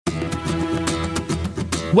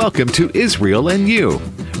Welcome to Israel and You,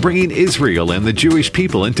 bringing Israel and the Jewish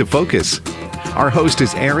people into focus. Our host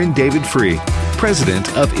is Aaron David Free,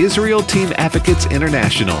 president of Israel Team Advocates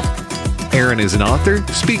International. Aaron is an author,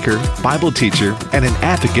 speaker, Bible teacher, and an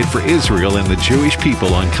advocate for Israel and the Jewish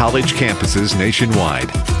people on college campuses nationwide.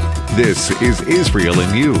 This is Israel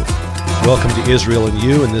and You. Welcome to Israel and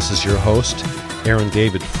You, and this is your host, Aaron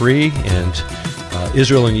David Free, and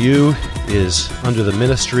Israel and You is under the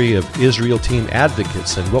ministry of Israel Team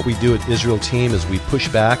Advocates, and what we do at Israel Team is we push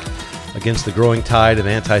back against the growing tide of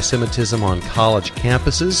anti-Semitism on college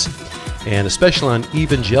campuses, and especially on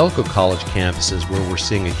evangelical college campuses where we're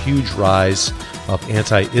seeing a huge rise of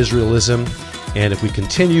anti-Israelism. And if we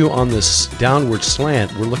continue on this downward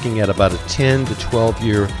slant, we're looking at about a 10 to 12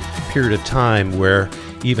 year period of time where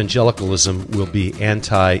evangelicalism will be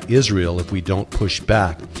anti-Israel if we don't push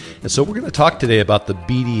back. And so we're going to talk today about the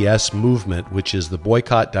BDS movement, which is the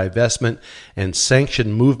boycott, divestment, and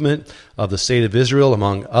sanction movement of the state of Israel,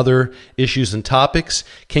 among other issues and topics.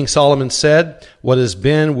 King Solomon said, "What has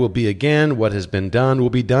been will be again, what has been done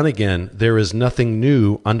will be done again. There is nothing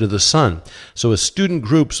new under the sun." So as student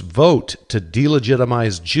groups vote to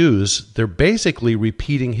delegitimize Jews, they're basically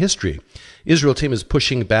repeating history. Israel Team is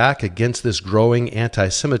pushing back against this growing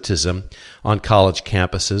anti-Semitism on college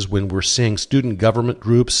campuses when we're seeing student government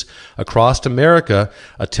groups across America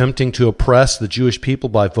attempting to oppress the Jewish people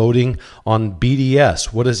by voting on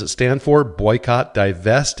BDS. What does it stand for? Boycott,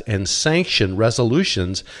 divest, and sanction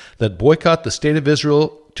resolutions that boycott the state of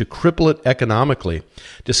Israel to cripple it economically,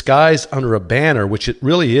 disguised under a banner, which it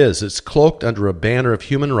really is. It's cloaked under a banner of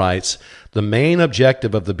human rights. The main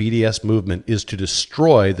objective of the BDS movement is to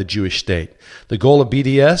destroy the Jewish state. The goal of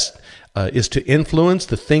BDS is to influence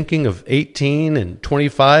the thinking of 18 and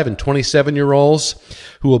 25 and 27-year-olds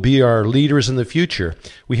who will be our leaders in the future.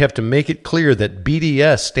 We have to make it clear that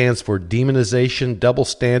BDS stands for demonization, double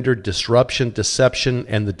standard, disruption, deception,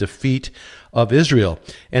 and the defeat of Israel.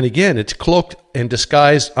 And again, it's cloaked and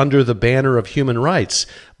disguised under the banner of human rights,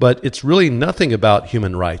 but it's really nothing about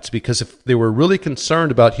human rights, because if they were really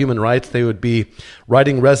concerned about human rights, they would be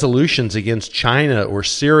writing resolutions against China or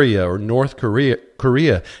Syria or North Korea.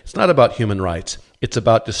 It's not about human rights. It's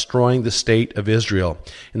about destroying the state of Israel.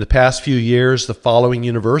 In the past few years, the following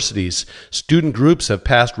universities, student groups have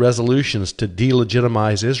passed resolutions to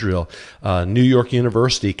delegitimize Israel. New York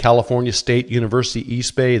University, California State University,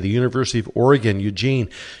 East Bay, the University of Oregon, Eugene,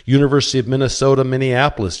 University of Minnesota,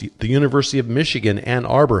 Minneapolis, the University of Michigan, Ann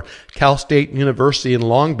Arbor, Cal State University in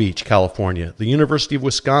Long Beach, California, the University of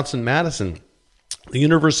Wisconsin, Madison, the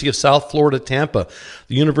University of South Florida, Tampa,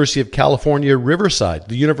 the University of California, Riverside,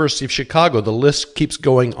 the University of Chicago. The list keeps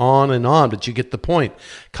going on, but you get the point.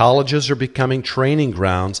 Colleges are becoming training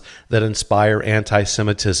grounds that inspire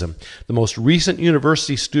anti-Semitism. The most recent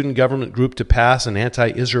university student government group to pass an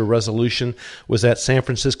anti-Israel resolution was at San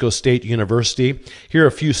Francisco State University. Here are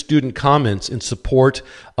a few student comments in support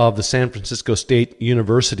of the San Francisco State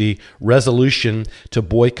University resolution to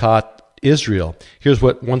boycott Israel. Here's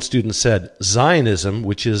what one student said: Zionism,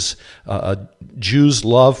 which is a Jews'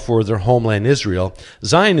 love for their homeland Israel,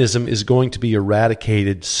 Zionism is going to be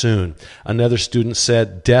eradicated soon. Another student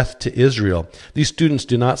said, death to Israel. These students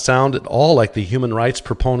do not sound at all like the human rights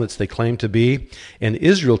proponents they claim to be, and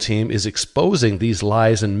Israel Team is exposing these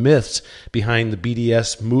lies and myths behind the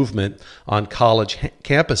BDS movement on college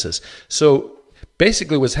campuses. So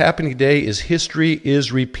basically, what's happening today is history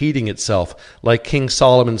is repeating itself. Like King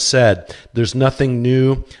Solomon said, there's nothing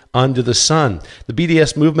new under the sun. The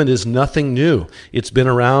BDS movement is nothing new. It's been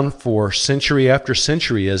around for century after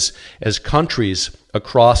century as countries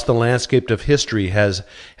across the landscape of history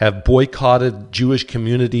have boycotted Jewish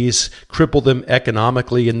communities, crippled them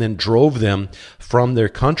economically, and then drove them from their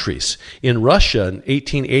countries. In Russia in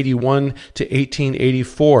 1881 to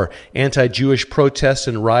 1884, anti-Jewish protests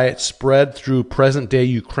and riots spread through present-day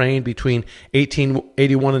Ukraine between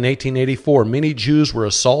 1881 and 1884. Many Jews were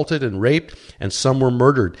assaulted and raped, and some were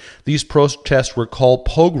murdered. These protests were called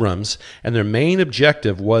pogroms, and their main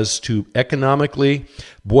objective was to economically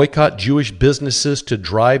boycott Jewish businesses to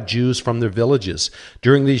drive Jews from their villages.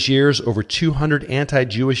 During these years, over 200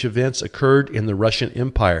 anti-Jewish events occurred in the Russian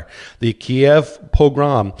Empire. The Kiev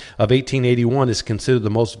pogrom of 1881 is considered the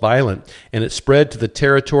most violent, and it spread to the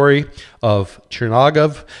territory of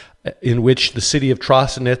Chernigov, in which the city of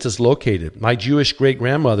Trostinets is located. My Jewish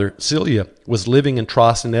great-grandmother, Celia, was living in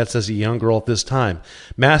Trostinets as a young girl at this time.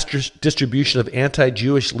 Mass distribution of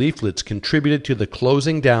anti-Jewish leaflets contributed to the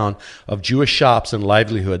closing down of Jewish shops and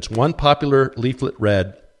livelihoods. One popular leaflet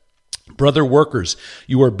read, Brother workers,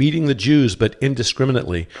 you are beating the Jews, but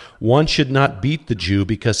indiscriminately. One should not beat the Jew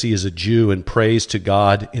because he is a Jew and prays to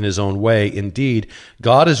God in his own way. Indeed,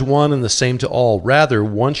 God is one and the same to all. Rather,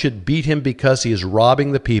 one should beat him because he is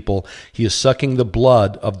robbing the people. He is sucking the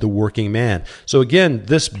blood of the working man. So again,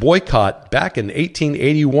 this boycott back in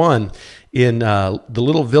 1881 in the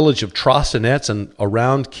little village of Trostenets and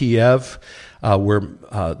around Kiev, where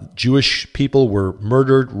Jewish people were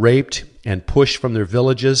murdered, raped, and pushed from their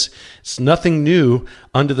villages. It's nothing new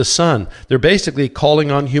under the sun. They're basically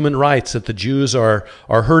calling on human rights, that the Jews are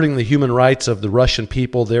hurting the human rights of the Russian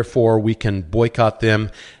people, therefore we can boycott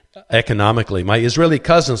them economically. My Israeli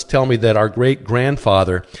cousins tell me that our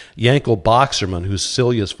great-grandfather, Yankel Boxerman, who's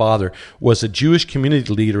Celia's father, was a Jewish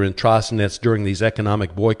community leader in Trostenets during these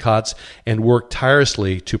economic boycotts and worked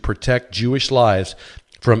tirelessly to protect Jewish lives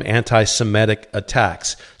from anti-Semitic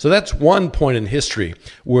attacks. So that's one point in history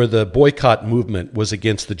where the boycott movement was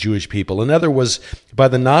against the Jewish people. Another was by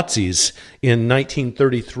the Nazis in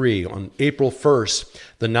 1933. On April 1st,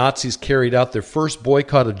 the Nazis carried out their first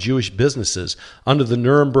boycott of Jewish businesses. Under the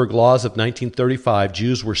Nuremberg laws of 1935,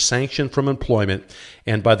 Jews were sanctioned from employment,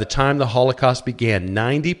 and by the time the Holocaust began,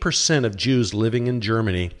 90% of Jews living in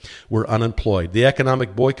Germany were unemployed. The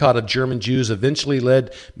economic boycott of German Jews eventually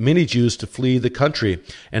led many Jews to flee the country,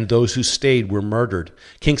 and those who stayed were murdered.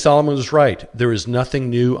 King Solomon was right. There is nothing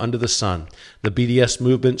new under the sun. The BDS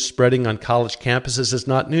movement spreading on college campuses is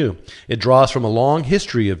not new. It draws from a long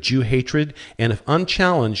history of Jew hatred, and if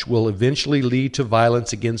unchallenged, will eventually lead to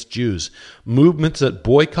violence against Jews. Movements that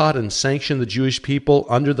boycott and sanction the Jewish people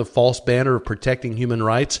under the false banner of protecting human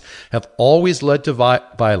rights have always led to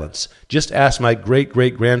violence. Just ask my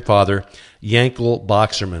great-great-grandfather, Yankel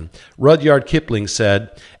Boxerman. Rudyard Kipling said,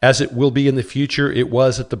 "As it will be in the future, it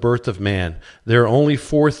was at the birth of man. There are only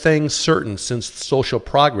 4 things certain since social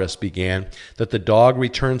progress began, that the dog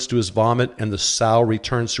returns to his vomit, and the sow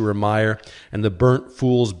returns to her mire, and the burnt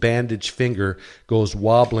fool's bandaged finger goes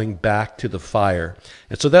wobbling back to the fire."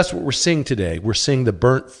 And so that's what we're seeing today. We're seeing the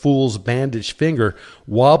burnt fool's bandaged finger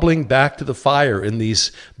wobbling back to the fire in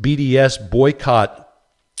these BDS boycott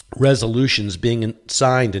resolutions being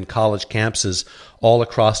signed in college campuses all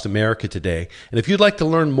across America today. And if you'd like to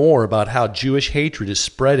learn more about how Jewish hatred is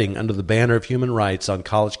spreading under the banner of human rights on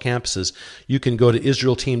college campuses, you can go to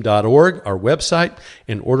IsraelTeam.org, our website,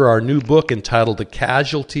 and order our new book entitled The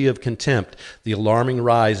Casualty of Contempt, The Alarming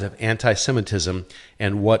Rise of Anti-Semitism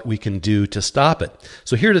and What We Can Do to Stop It.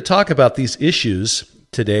 So here to talk about these issues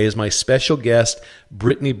today is my special guest,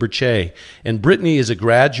 Brittany Berche. And Brittany is a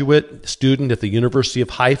graduate student at the University of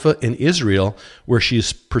Haifa in Israel, where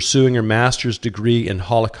she's pursuing her master's degree in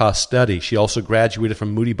Holocaust study. She also graduated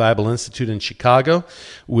from Moody Bible Institute in Chicago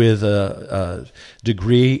with a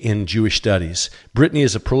degree in Jewish studies. Brittany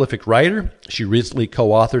is a prolific writer. She recently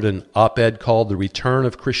co-authored an op-ed called The Return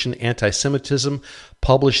of Christian Anti-Semitism,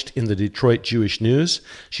 published in the Detroit Jewish News.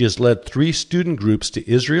 She has led 3 student groups to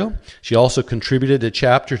Israel. She also contributed a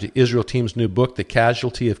chapter to Israel Team's new book, The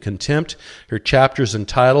Casualty of Contempt. Her chapter is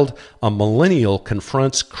entitled, A Millennial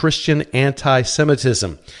Confronts Christian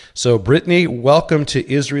Anti-Semitism. So, Brittany, welcome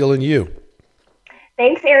to Israel and You.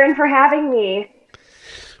 Thanks, Aaron, for having me.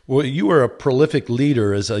 Well, you are a prolific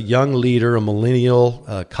leader as a young leader, a millennial,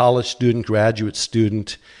 a college student, graduate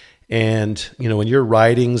student. And, in your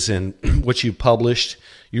writings and what you published,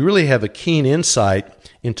 you really have a keen insight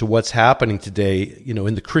into what's happening today,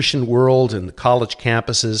 in the Christian world and the college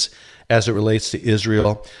campuses as it relates to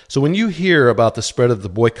Israel. So when you hear about the spread of the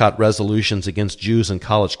boycott resolutions against Jews in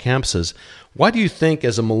college campuses, why do you think,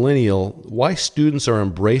 as a millennial, why students are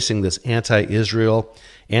embracing this anti-Israel,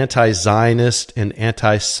 anti-Zionist, and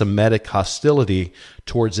anti-Semitic hostility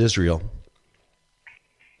towards Israel?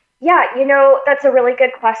 Yeah, that's a really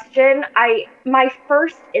good question. My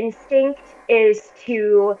first instinct is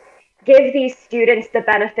to give these students the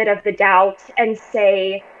benefit of the doubt and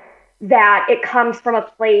say that it comes from a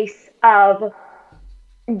place of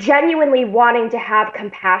genuinely wanting to have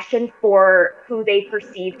compassion for who they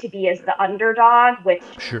perceive to be as the underdog, which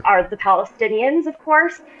Sure. are the Palestinians, of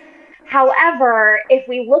course. However, if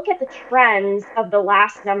we look at the trends of the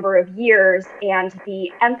last number of years and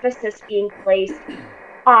the emphasis being placed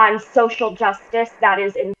on social justice that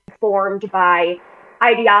is informed by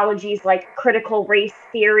ideologies like critical race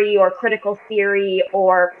theory or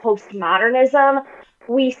postmodernism,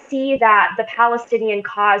 we see that the Palestinian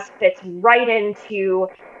cause fits right into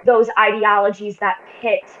those ideologies that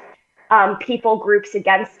pit people groups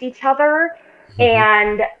against each other. Mm-hmm.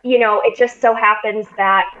 And, it just so happens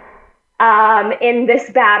that in this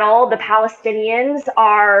battle, the Palestinians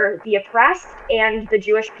are the oppressed and the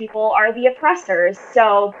Jewish people are the oppressors.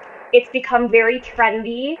 So it's become very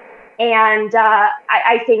trendy And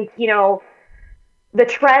I think, the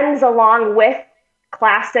trends along with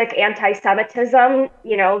classic anti-Semitism,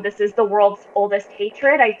 this is the world's oldest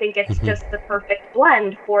hatred. I think it's just the perfect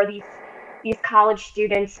blend for these college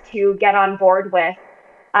students to get on board with.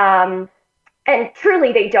 And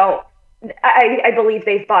truly they don't. I believe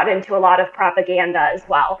they've bought into a lot of propaganda as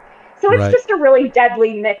well. So it's just a really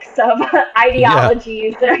deadly mix of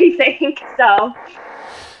ideologies, I think. So.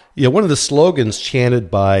 Yeah, one of the slogans chanted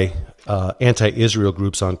by anti-Israel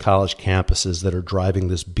groups on college campuses that are driving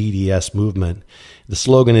this BDS movement, the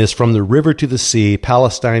slogan is, "From the river to the sea,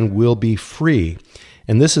 Palestine will be free."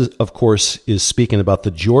 And this is, of course, is speaking about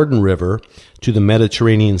the Jordan River to the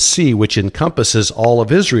Mediterranean Sea, which encompasses all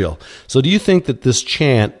of Israel. So do you think that this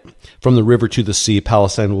chant, "From the river to the sea,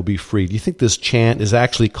 Palestine will be free," do you think this chant is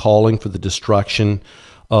actually calling for the destruction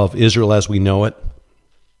of Israel as we know it?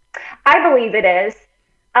 I believe it is.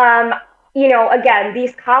 Again,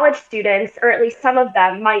 these college students, or at least some of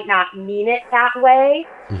them, might not mean it that way.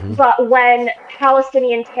 But when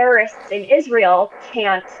Palestinian terrorists in Israel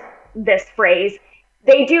chant this phrase,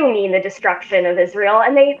 they do mean the destruction of Israel,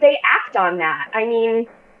 and they act on that. I mean,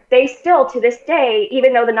 they still, to this day,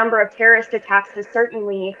 even though the number of terrorist attacks has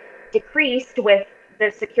certainly decreased with the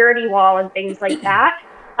security wall and things like that,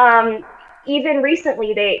 even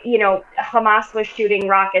recently, Hamas was shooting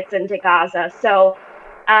rockets into Gaza. So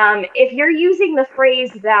if you're using the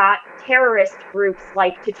phrase that terrorist groups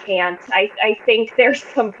like to chant, I think there's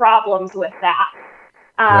some problems with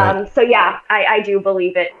that. So yeah, I do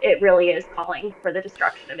believe it really is calling for the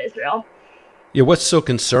destruction of Israel. Yeah, what's so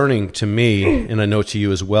concerning to me, and I know to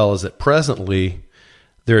you as well, is that presently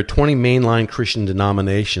there are 20 mainline Christian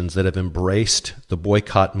denominations that have embraced the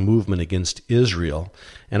boycott movement against Israel.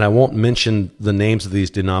 And I won't mention the names of these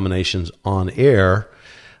denominations on air,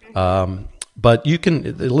 but you can,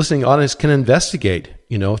 the listening audience can investigate,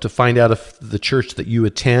 to find out if the church that you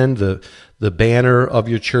attend, the banner of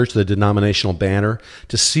your church, the denominational banner,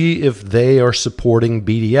 to see if they are supporting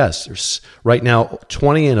BDS. There's right now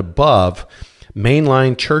 20 and above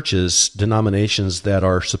mainline churches, denominations that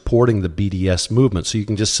are supporting the BDS movement. So you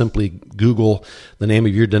can just simply Google the name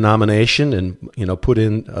of your denomination and put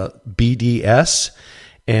in BDS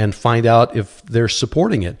and find out if they're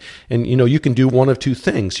supporting it. And you can do one of two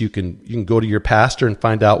things. You can go to your pastor and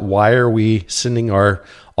find out, why are we sending our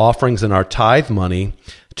offerings and our tithe money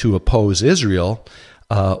to oppose Israel?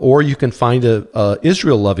 Or you can find a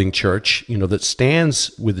Israel-loving church, that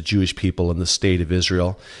stands with the Jewish people in the state of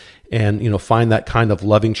Israel, and find that kind of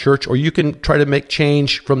loving church. Or you can try to make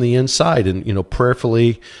change from the inside and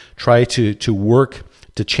prayerfully try to work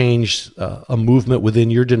to change a movement within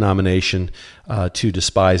your denomination to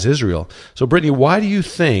despise Israel. So, Brittany, why do you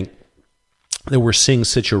think that we're seeing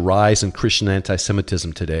such a rise in Christian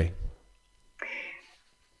anti-Semitism today?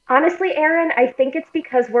 Honestly, Aaron, I think it's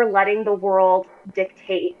because we're letting the world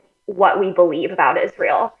dictate what we believe about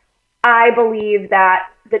Israel. I believe that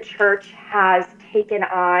the church has taken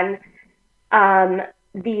on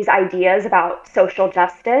these ideas about social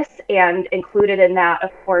justice, and included in that, of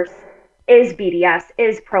course, is BDS,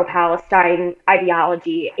 is pro-Palestine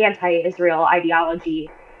ideology, anti-Israel ideology.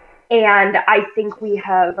 And I think we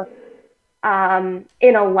have,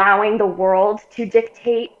 in allowing the world to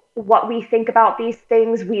dictate what we think about these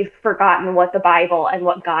things, we've forgotten what the Bible and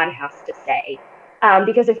what God has to say.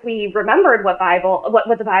 Because if we remembered what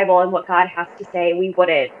the Bible and what God has to say, we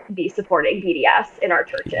wouldn't be supporting BDS in our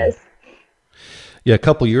churches. Yeah, a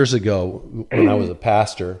couple years ago, when I was a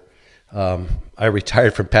pastor, I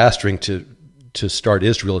retired from pastoring to start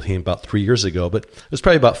Israel Team about 3 years ago. But it was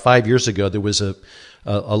probably about 5 years ago. There was a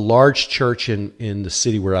large church in the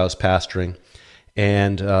city where I was pastoring,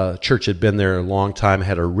 and church had been there a long time,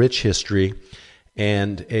 had a rich history.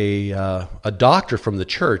 And a doctor from the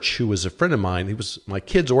church, who was a friend of mine, he was my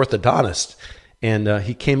kid's orthodontist, and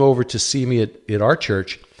he came over to see me at our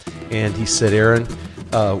church, and he said, "Aaron,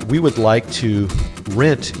 we would like to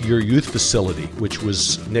rent your youth facility," which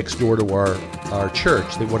was next door to our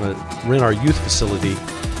church. They want to rent our youth facility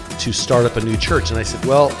to start up a new church. And I said,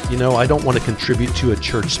 "Well, I don't want to contribute to a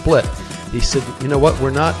church split." He said, "You know what,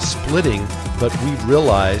 we're not splitting, but we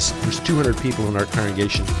realize there's 200 people in our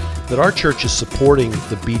congregation, that our church is supporting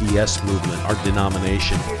the BDS movement, our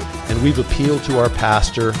denomination, and we've appealed to our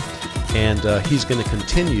pastor, and he's going to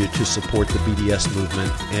continue to support the BDS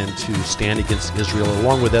movement and to stand against Israel,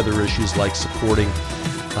 along with other issues like supporting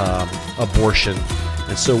abortion.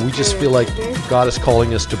 And so we just feel like God is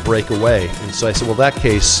calling us to break away." And so I said, "Well, in that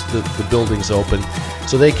case, the building's open."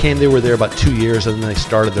 So they came, they were there about 2 years, and then they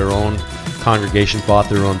started their own congregation, bought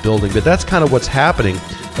their own building. But that's kind of what's happening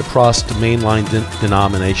across the mainline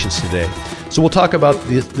denominations today. So we'll talk about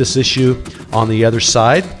this issue on the other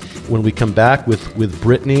side when we come back with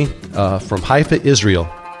Brittany from Haifa, Israel.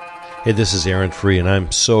 Hey, this is Aaron Free, and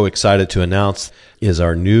I'm so excited to announce is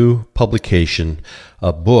our new publication,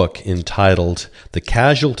 a book entitled The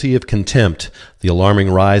Casualty of Contempt, The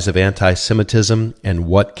Alarming Rise of Anti-Semitism and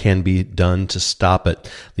What Can Be Done to Stop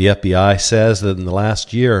It. The FBI says that in the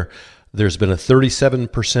last year, there's been a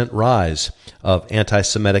 37% rise of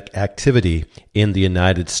anti-Semitic activity in the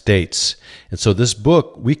United States. And so this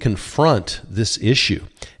book, we confront this issue.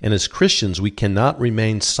 And as Christians, we cannot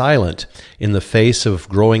remain silent in the face of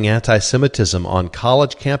growing anti-Semitism on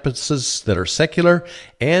college campuses that are secular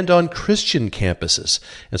and on Christian campuses.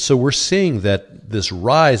 And so we're seeing that this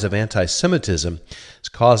rise of anti-Semitism is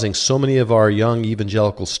causing so many of our young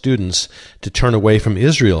evangelical students to turn away from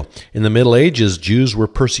Israel. In the Middle Ages, Jews were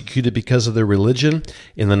persecuted because of their religion.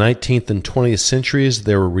 In the 19th and 20th centuries,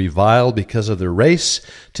 they were reviled because of their race.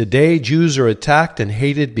 Today, Jews are attacked and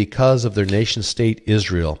hated because of their nation-state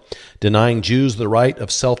Israel. Denying Jews the right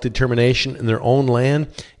of self-determination in their own land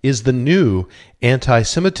is the new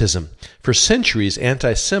anti-Semitism. For centuries,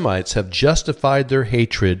 anti-Semites have justified their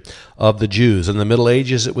hatred of the Jews. In the Middle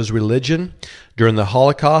Ages, it was religion. During the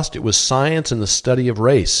Holocaust, it was science and the study of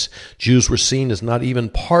race. Jews were seen as not even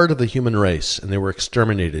part of the human race, and they were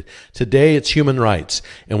exterminated. Today, it's human rights.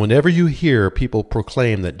 And whenever you hear people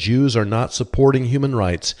proclaim that Jews are not supporting human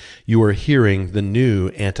rights, you are hearing the new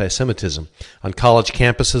anti-Semitism. On college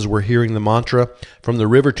campuses, we're hearing the mantra, from the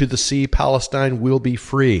river to the sea, Palestine will be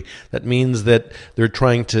free. That means that they're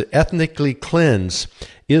trying to ethnically cleanse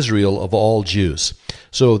Israel of all Jews.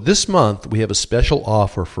 So this month, we have a special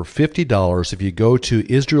offer for $50 if you go to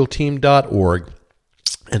israelteam.org,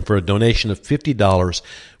 and for a donation of $50,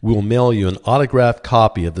 we will mail you an autographed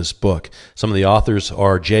copy of this book. Some of the authors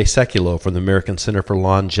are Jay Sekulow from the American Center for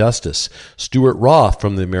Law and Justice, Stuart Roth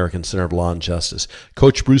from the American Center for Law and Justice,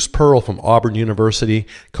 Coach Bruce Pearl from Auburn University,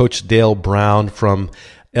 Coach Dale Brown from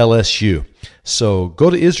LSU. So go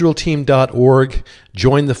to israelteam.org,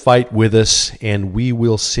 join the fight with us, and we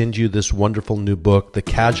will send you this wonderful new book, The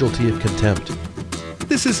Casualty of Contempt.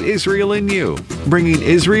 This is Israel in You, bringing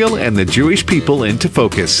Israel and the Jewish people into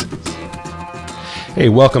focus. Hey,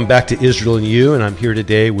 welcome back to Israel in You, and I'm here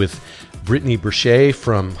today with Brittany Berchet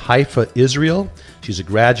from Haifa, Israel. She's a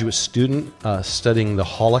graduate student studying the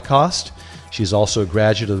Holocaust. She's also a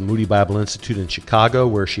graduate of the Moody Bible Institute in Chicago,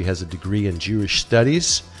 where she has a degree in Jewish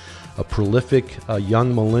studies. A prolific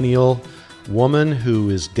young millennial woman who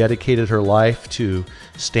has dedicated her life to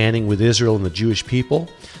standing with Israel and the Jewish people.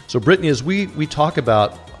 So, Brittany, as we talk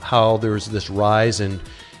about how there's this rise in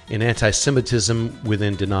anti-Semitism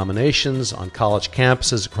within denominations, on college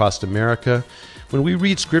campuses across America, when we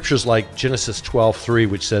read scriptures like Genesis 12:3,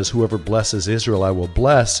 which says, "Whoever blesses Israel, I will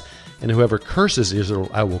bless, and whoever curses Israel,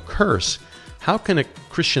 I will curse," how can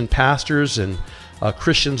Christian pastors and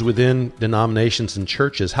Christians within denominations and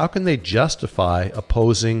churches, how can they justify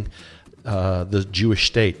opposing the Jewish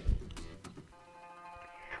state?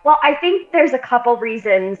 Well, I think there's a couple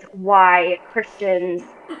reasons why Christians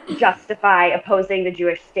justify opposing the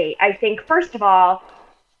Jewish state. I think, first of all,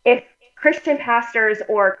 if Christian pastors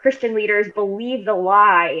or Christian leaders believe the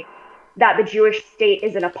lie that the Jewish state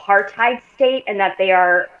is an apartheid state and that they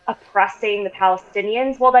are oppressing the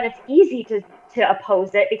Palestinians, well, then it's easy to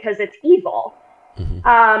oppose it because it's evil.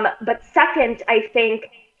 Mm-hmm. But second, I think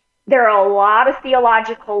there are a lot of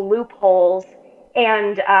theological loopholes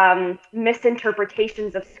and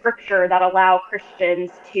misinterpretations of scripture that allow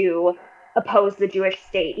Christians to oppose the Jewish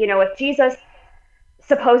state. You know, if Jesus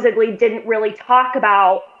supposedly didn't really talk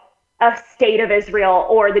about a state of Israel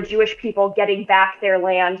or the Jewish people getting back their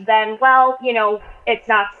land, then, well, you know, it's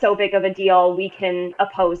not so big of a deal. We can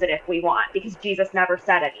oppose it if we want because Jesus never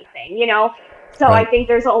said anything, you know? So right. I think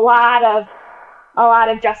there's a lot of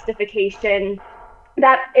justification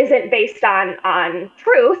that isn't based on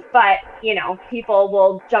truth, but, you know, people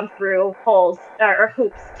will jump through holes or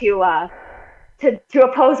hoops to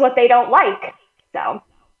oppose what they don't like. So.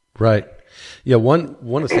 Right. Yeah, one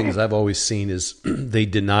of the things I've always seen is they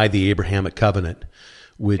deny the Abrahamic covenant,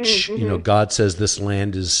 which, mm-hmm. you know, God says this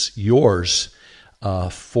land is yours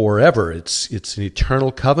forever. It's an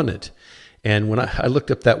eternal covenant. And when I looked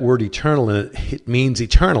up that word eternal, and it means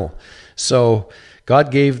eternal. So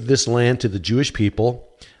God gave this land to the Jewish people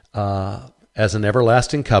as an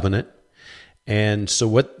everlasting covenant. And so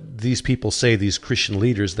what these people say, these Christian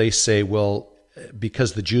leaders, they say, well,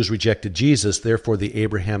 because the Jews rejected Jesus, therefore the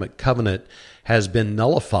Abrahamic covenant has been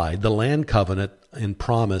nullified. The land covenant and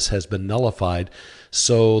promise has been nullified.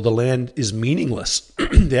 So the land is meaningless.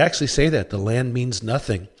 They actually say that. The land means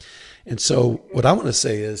nothing. And so what I want to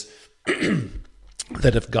say is,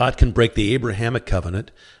 that if God can break the Abrahamic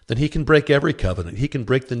covenant, then he can break every covenant. He can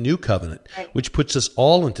break the new covenant, which puts us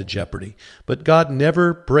all into jeopardy. But God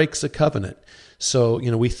never breaks a covenant. So,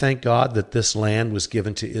 we thank God that this land was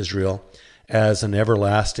given to Israel as an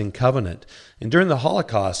everlasting covenant. And during the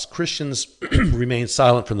Holocaust, Christians remained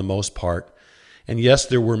silent for the most part. And yes,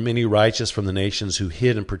 there were many righteous from the nations who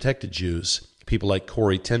hid and protected Jews, people like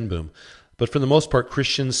Corrie ten Boom. But for the most part,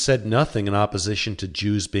 Christians said nothing in opposition to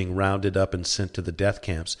Jews being rounded up and sent to the death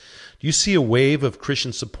camps. Do you see a wave of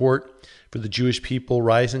Christian support for the Jewish people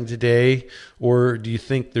rising today? Or do you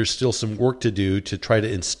think there's still some work to do to try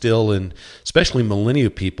to instill in, especially millennial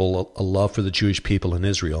people, a love for the Jewish people in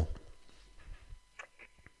Israel?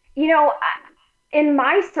 In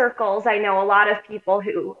my circles, I know a lot of people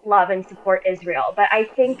who love and support Israel, but I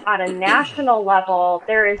think on a national level,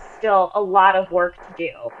 there is still a lot of work to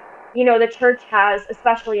do. The church has,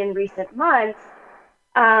 especially in recent months,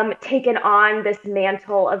 taken on this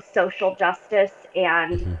mantle of social justice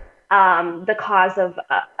and the cause of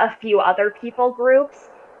a few other people groups.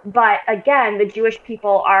 But again, the Jewish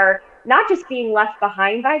people are not just being left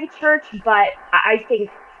behind by the church, but I think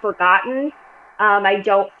forgotten. I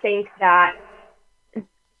don't think that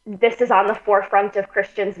this is on the forefront of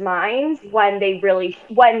Christians' minds when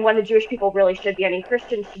when the Jewish people really should be.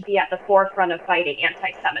 Christians should be at the forefront of fighting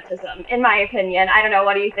anti-Semitism, in my opinion. I don't know.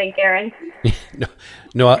 What do you think, Aaron?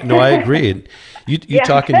 No, I agree. You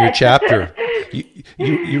talk in your chapter.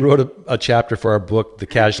 You wrote a chapter for our book, The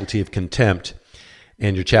Casualty of Contempt,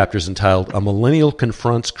 and your chapter is entitled "A Millennial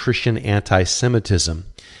Confronts Christian Anti-Semitism."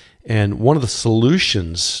 And one of the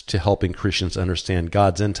solutions to helping Christians understand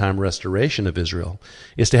God's end-time restoration of Israel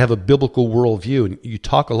is to have a biblical worldview. And you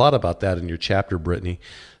talk a lot about that in your chapter, Brittany.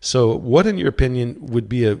 So what, in your opinion, would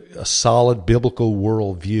be a solid biblical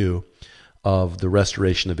worldview of the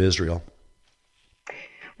restoration of Israel?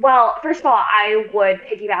 Well, first of all, I would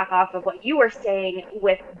piggyback off of what you were saying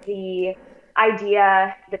with the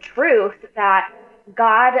idea, the truth, that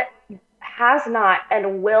God has not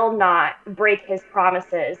and will not break his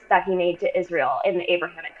promises that he made to Israel in the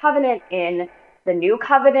Abrahamic covenant, in the new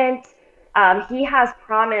covenant. He has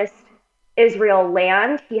promised Israel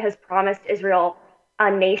land. He has promised Israel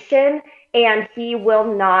a nation, and he will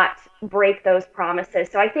not break those promises.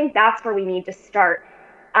 So I think that's where we need to start.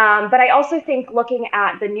 But I also think looking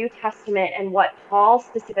at the New Testament and what Paul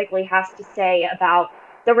specifically has to say about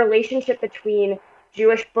the relationship between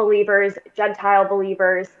Jewish believers, Gentile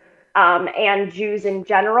believers, and Jews in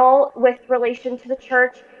general with relation to the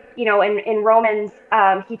church. In Romans,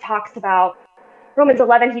 Romans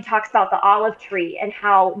 11, he talks about the olive tree and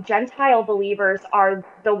how Gentile believers are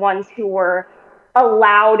the ones who were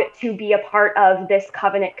allowed to be a part of this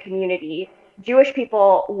covenant community. Jewish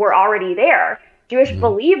people were already there. Jewish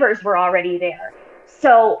believers were already there.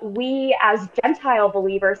 So we as Gentile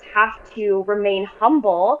believers have to remain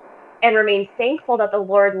humble and remain thankful that the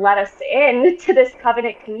Lord let us in to this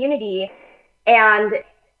covenant community, and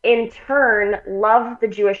in turn love the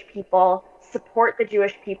Jewish people, support the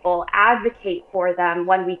Jewish people, advocate for them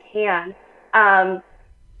when we can.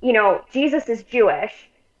 Jesus is Jewish.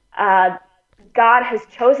 God has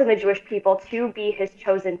chosen the Jewish people to be his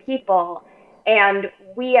chosen people, and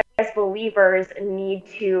we as believers need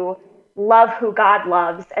to love who God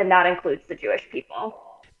loves, and that includes the Jewish people.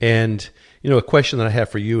 And, a question that I have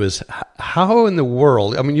for you is, how in the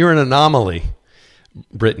world, you're an anomaly,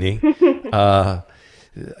 Brittany.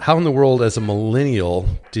 How in the world, as a millennial,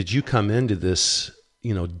 did you come into this,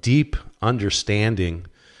 deep understanding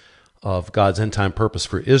of God's end-time purpose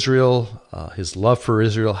for Israel, his love for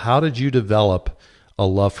Israel? How did you develop a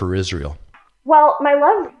love for Israel? Well, my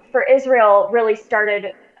love for Israel really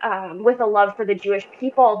started with a love for the Jewish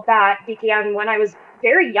people that began when I was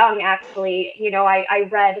very young, actually. I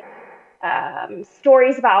read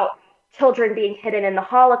stories about children being hidden in the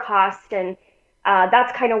Holocaust, and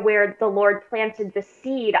that's kind of where the Lord planted the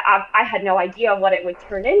seed. I had no idea what it would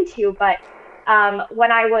turn into, but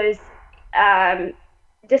when I was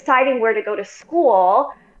deciding where to go to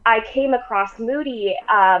school, I came across Moody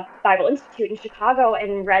Bible Institute in Chicago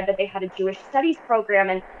and read that they had a Jewish studies program,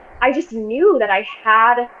 and I just knew that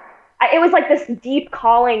it was like this deep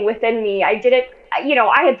calling within me. I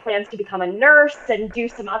had plans to become a nurse and do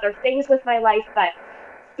some other things with my life, but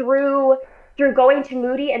through going to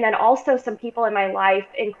Moody, and then also some people in my life,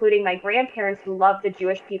 including my grandparents who love the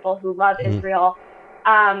Jewish people, who love Israel,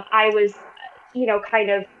 I was,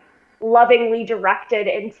 kind of lovingly directed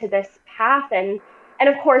into this path. And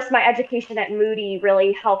of course, my education at Moody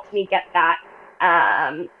really helped me get that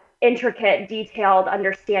intricate, detailed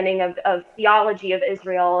understanding of theology of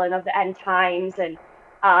Israel and of the end times and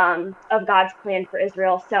of God's plan for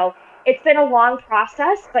Israel. So it's been a long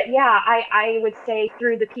process, but yeah, I would say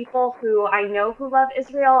through the people who I know who love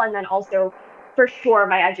Israel, and then also for sure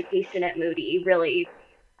my education at Moody really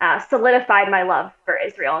solidified my love for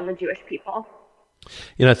Israel and the Jewish people.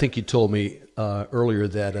 I think you told me earlier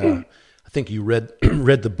that I think you read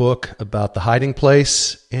the book about The Hiding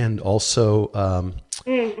Place, and also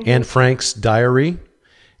Anne Frank's diary,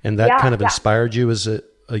 and that kind of inspired you as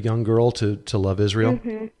a young girl to love Israel.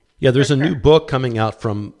 Mm-hmm. Yeah, there's a new book coming out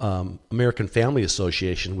from American Family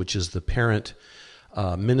Association, which is the parent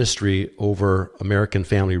ministry over American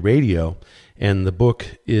Family Radio. And the book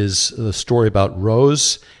is the story about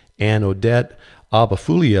Rose and Odette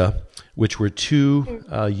Abafulia, which were two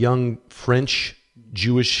young French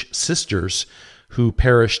Jewish sisters who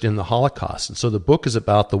perished in the Holocaust. And so the book is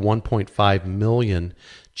about the 1.5 million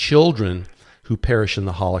children who perish in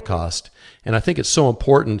the Holocaust. And I think it's so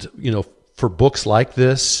important, for books like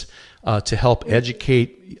this to help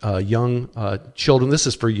educate young children. This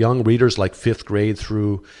is for young readers like 5th grade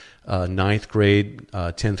through 9th grade,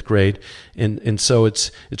 10th grade. And so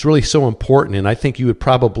it's really so important. And I think you would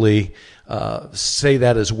probably say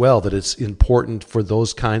that as well, that it's important for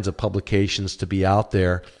those kinds of publications to be out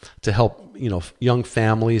there to help, young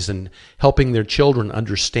families and helping their children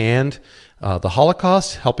understand the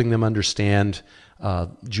Holocaust, helping them understand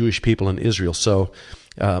Jewish people in Israel. So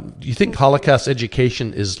do you think Holocaust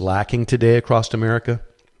education is lacking today across America?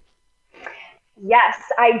 Yes,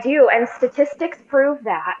 I do. And statistics prove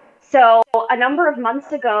that. So a number of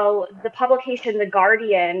months ago, the publication The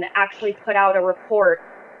Guardian actually put out a report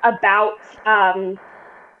about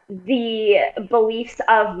the beliefs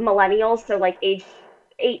of millennials, so like age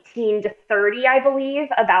 18 to 30, I believe,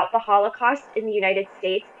 about the Holocaust in the United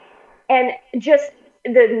States. And just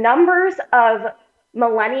the numbers of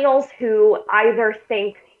millennials who either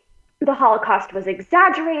think the Holocaust was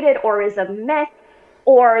exaggerated or is a myth,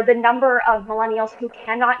 or the number of millennials who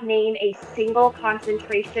cannot name a single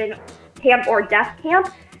concentration camp or death camp,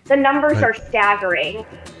 the numbers are staggering.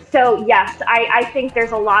 So yes, I think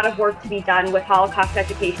there's a lot of work to be done with Holocaust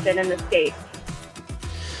education in the States.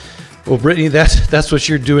 Well, Brittany, that's what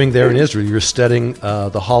you're doing there in Israel. You're studying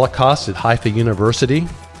the Holocaust at Haifa University.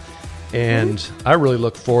 And I really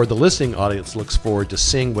look forward, the listening audience looks forward to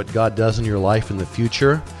seeing what God does in your life in the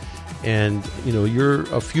future. And, you're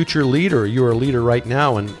a future leader. You're a leader right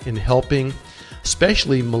now in helping,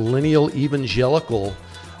 especially millennial evangelical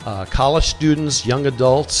college students, young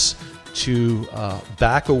adults, to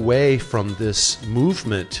back away from this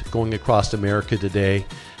movement going across America today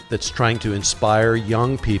that's trying to inspire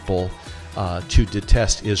young people to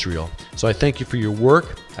detest Israel. So I thank you for your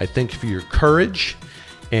work. I thank you for your courage.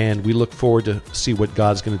 And we look forward to see what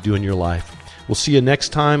God's going to do in your life. We'll see you next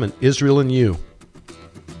time on Israel and You.